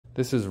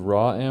This is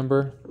raw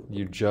amber,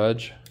 you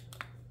judge.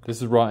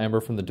 This is raw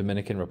amber from the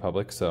Dominican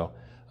Republic, so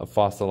a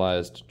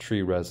fossilized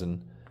tree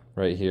resin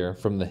right here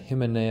from the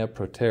Hymenaea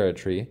protera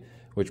tree,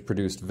 which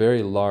produced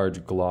very large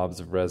globs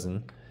of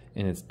resin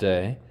in its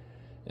day.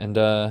 And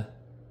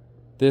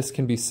this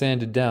can be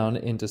sanded down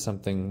into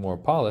something more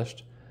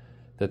polished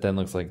that then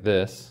looks like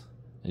this.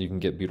 And you can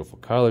get beautiful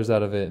colors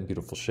out of it and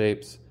beautiful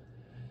shapes.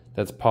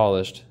 That's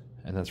polished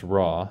and that's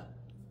raw.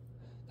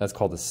 That's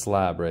called a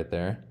slab right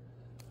there.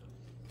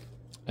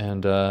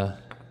 And the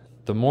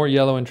more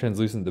yellow and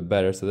translucent, the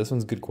better. So this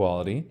one's good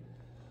quality.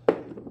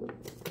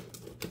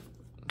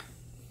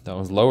 That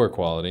one's lower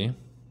quality.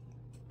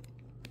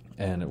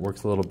 And it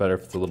works a little better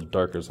if it's a little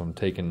darker, so I'm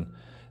taking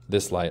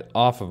this light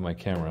off of my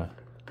camera.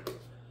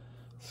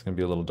 It's going to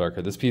be a little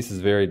darker. This piece is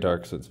very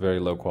dark, so it's very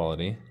low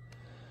quality.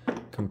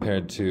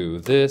 Compared to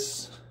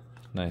this,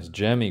 nice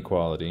gemmy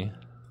quality.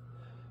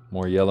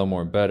 More yellow,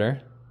 more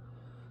better.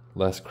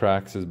 Less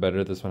cracks is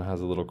better. This one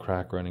has a little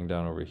crack running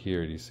down over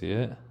here. Do you see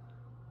it?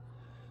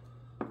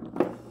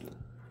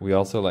 We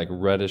also like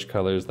reddish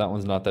colors. That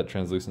one's not that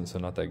translucent, so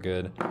not that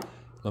good.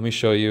 Let me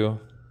show you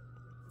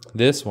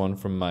this one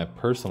from my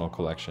personal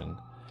collection.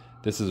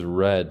 This is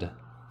red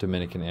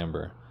Dominican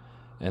amber.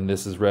 And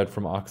this is red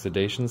from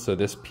oxidation, so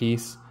this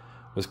piece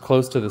was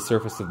close to the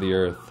surface of the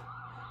earth.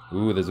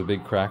 Ooh, there's a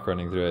big crack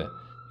running through it.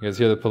 You guys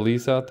hear the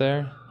police out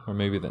there? Or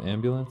maybe the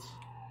ambulance?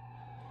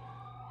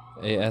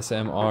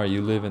 ASMR,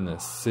 you live in the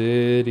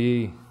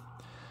city.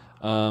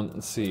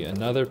 Let's see,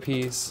 another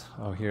piece.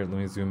 Oh, here, let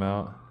me zoom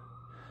out.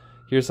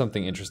 Here's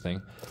something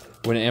interesting.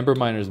 When amber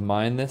miners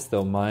mine this,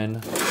 they'll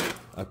mine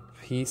a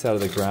piece out of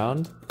the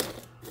ground,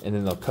 and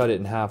then they'll cut it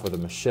in half with a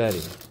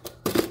machete.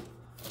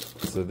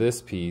 So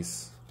this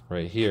piece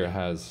right here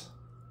has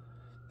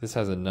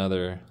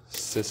another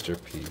sister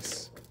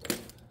piece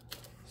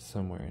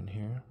somewhere in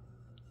here.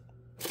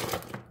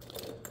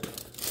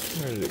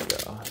 Where did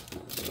it go?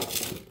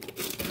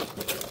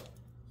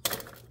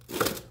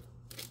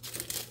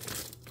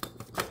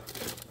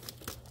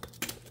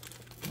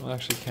 I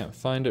actually can't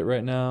find it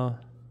right now.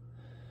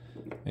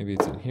 Maybe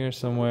it's in here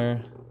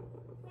somewhere.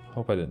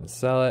 Hope I didn't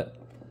sell it.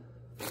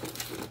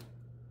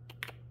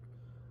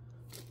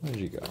 Where'd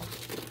you go?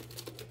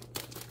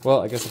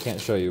 Well, I guess I can't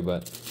show you,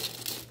 but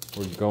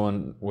we're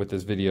going with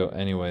this video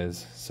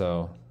anyways,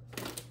 so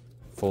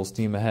full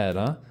steam ahead,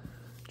 huh?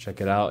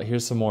 Check it out.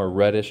 Here's some more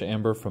reddish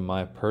amber from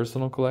my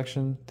personal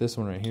collection. This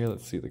one right here,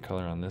 let's see the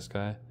color on this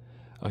guy.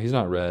 Oh, he's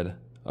not red.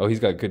 Oh, he's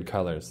got good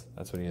colors.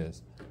 That's what he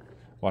is.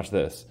 Watch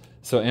this.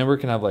 So amber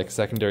can have like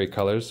secondary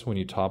colors when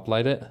you top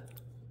light it.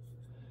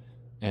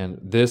 And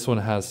this one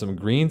has some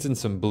greens and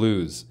some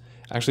blues.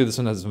 Actually, this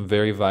one has some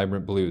very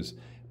vibrant blues.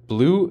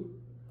 Blue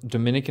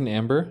Dominican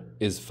amber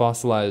is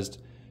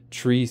fossilized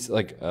trees,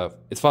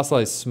 it's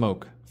fossilized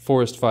smoke,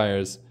 forest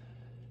fires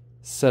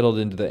settled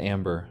into the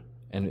amber.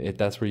 And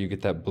that's where you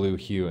get that blue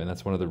hue, and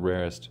that's one of the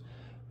rarest,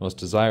 most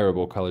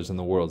desirable colors in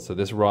the world. So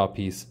this raw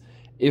piece,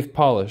 if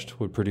polished,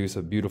 would produce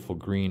a beautiful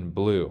green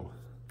blue.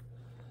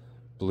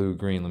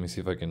 Blue-green. Let me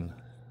see if I can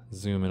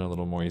zoom in a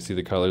little more. You see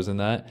the colors in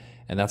that?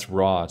 And that's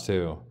raw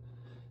too.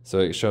 So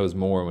it shows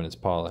more when it's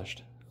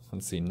polished.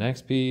 Let's see,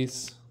 next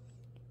piece.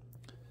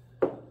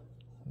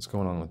 What's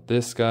going on with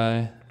this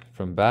guy?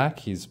 From back,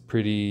 he's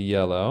pretty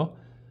yellow.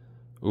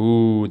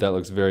 Ooh, that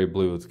looks very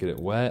blue. Let's get it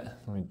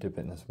wet. Let me dip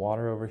it in this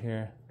water over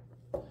here.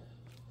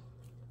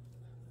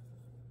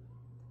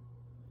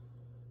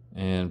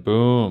 And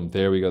boom,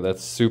 there we go.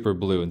 That's super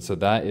blue. And so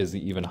that is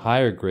the even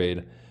higher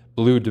grade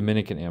blue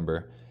Dominican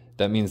amber.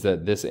 That means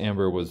that this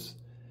amber was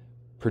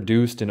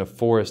produced in a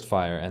forest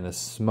fire and the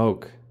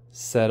smoke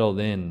settled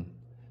in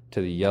to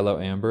the yellow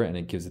amber, and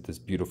it gives it this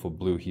beautiful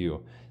blue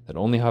hue that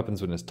only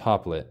happens when it's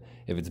top lit.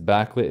 If it's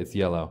backlit, it's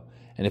yellow.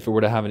 And if it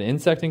were to have an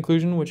insect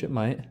inclusion, which it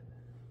might,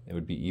 it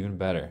would be even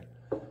better.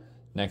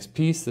 Next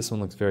piece, this one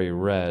looks very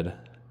red.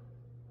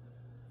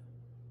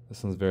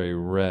 This one's very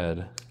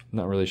red.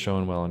 Not really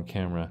showing well on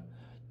camera.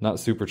 Not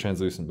super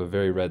translucent, but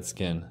very red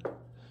skin.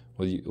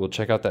 We'll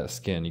check out that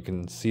skin. You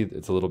can see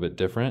it's a little bit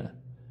different.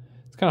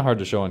 It's kind of hard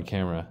to show on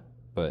camera,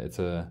 but it's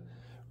a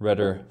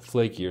redder,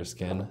 flakier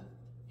skin.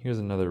 Here's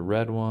another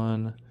red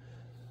one.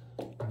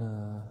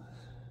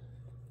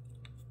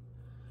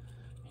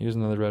 Here's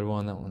another red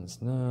one. That one's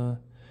where'd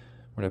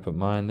I put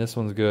mine? This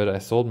one's good. I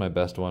sold my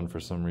best one for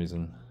some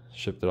reason.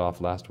 Shipped it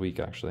off last week,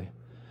 actually.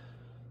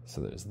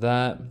 So there's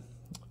that.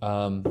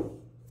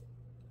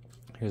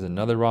 Here's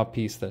another raw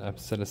piece that I've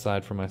set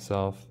aside for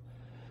myself.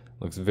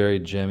 Looks very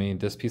gemmy.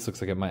 This piece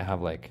looks like it might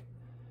have like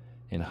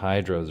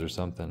anhydrous or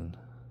something.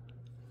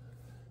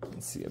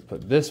 Let's see, I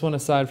put this one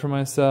aside for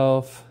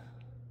myself.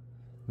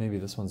 Maybe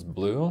this one's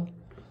blue.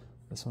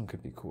 This one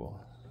could be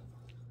cool.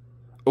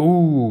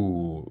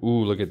 Ooh,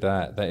 look at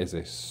that. That is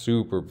a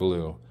super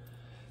blue.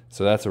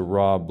 So that's a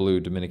raw blue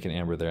Dominican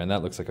amber there, and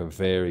that looks like a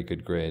very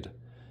good grade.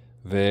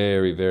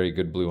 Very, very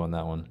good blue on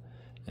that one.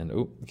 And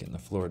getting the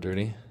floor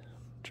dirty.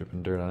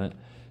 Dripping dirt on it.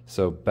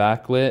 So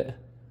backlit,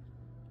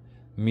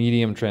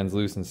 medium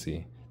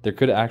translucency. There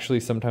could actually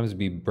sometimes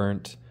be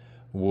burnt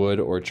wood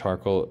or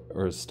charcoal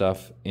or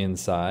stuff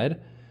inside,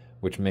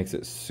 which makes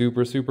it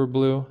super, super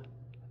blue,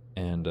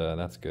 and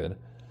that's good.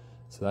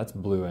 So that's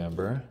blue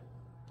amber.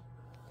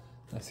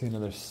 I see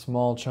another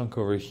small chunk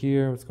over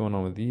here. What's going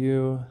on with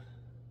you?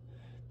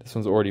 This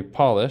one's already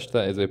polished.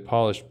 That is a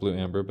polished blue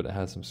amber, but it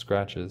has some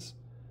scratches.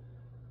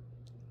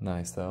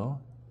 Nice though.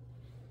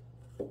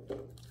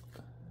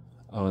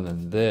 Oh, and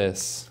then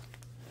this.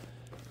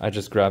 I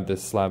just grabbed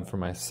this slab for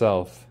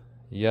myself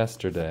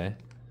yesterday.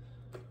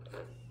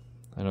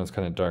 I know it's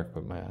kind of dark,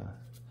 but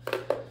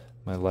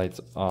my light's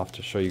off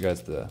to show you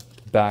guys the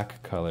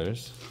back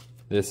colors.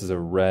 This is a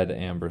red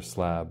amber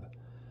slab.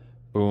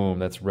 Boom,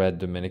 that's red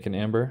Dominican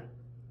amber.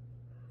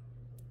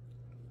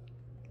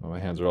 Oh, my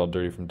hands are all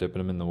dirty from dipping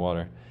them in the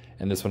water.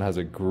 And this one has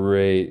a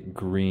great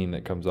green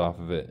that comes off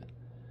of it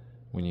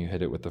when you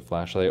hit it with the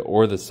flashlight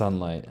or the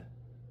sunlight.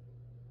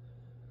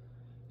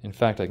 In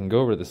fact, I can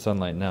go over to the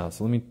sunlight now,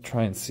 so let me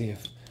try and see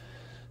if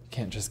I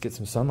can't just get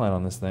some sunlight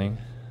on this thing.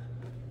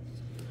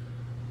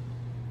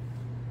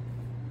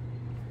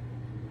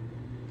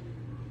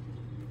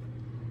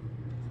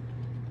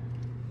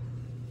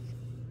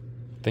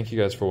 Thank you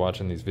guys for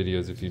watching these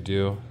videos if you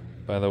do,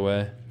 by the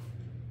way.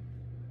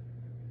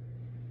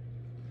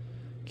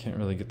 Can't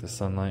really get the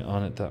sunlight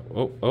on it that...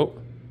 Oh!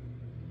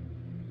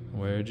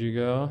 Where'd you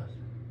go?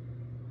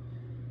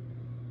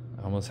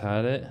 I almost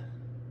had it.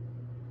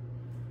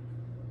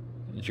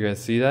 Did you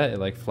guys see that? It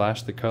like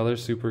flashed the color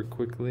super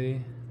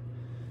quickly.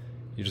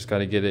 You just got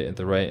to get it at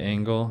the right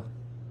angle.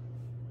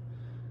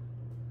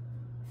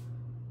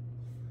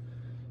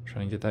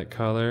 Trying to get that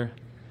color.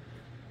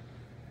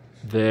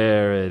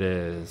 There it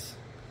is.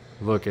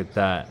 Look at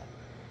that.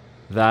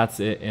 That's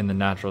it in the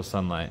natural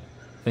sunlight.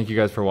 Thank you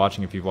guys for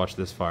watching if you've watched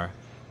this far.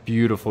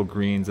 Beautiful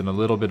greens and a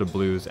little bit of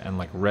blues and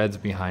like reds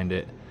behind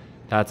it.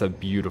 That's a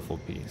beautiful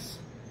piece.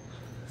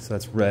 So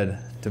that's red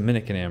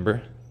Dominican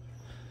amber.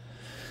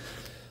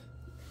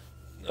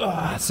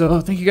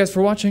 So thank you guys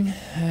for watching,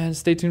 and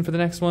stay tuned for the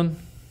next one,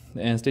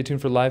 and stay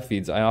tuned for live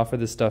feeds. I offer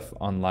this stuff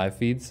on live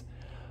feeds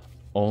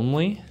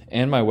only,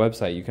 and my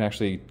website. You can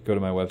actually go to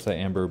my website,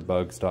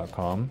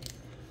 amberbugs.com,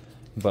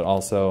 but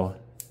also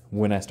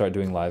when I start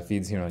doing live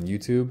feeds here on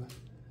YouTube,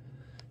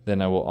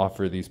 then I will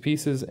offer these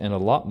pieces and a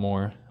lot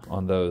more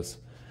on those.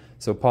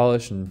 So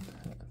polish and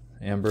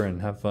amber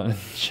and have fun.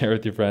 Share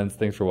with your friends.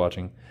 Thanks for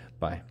watching.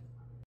 Bye.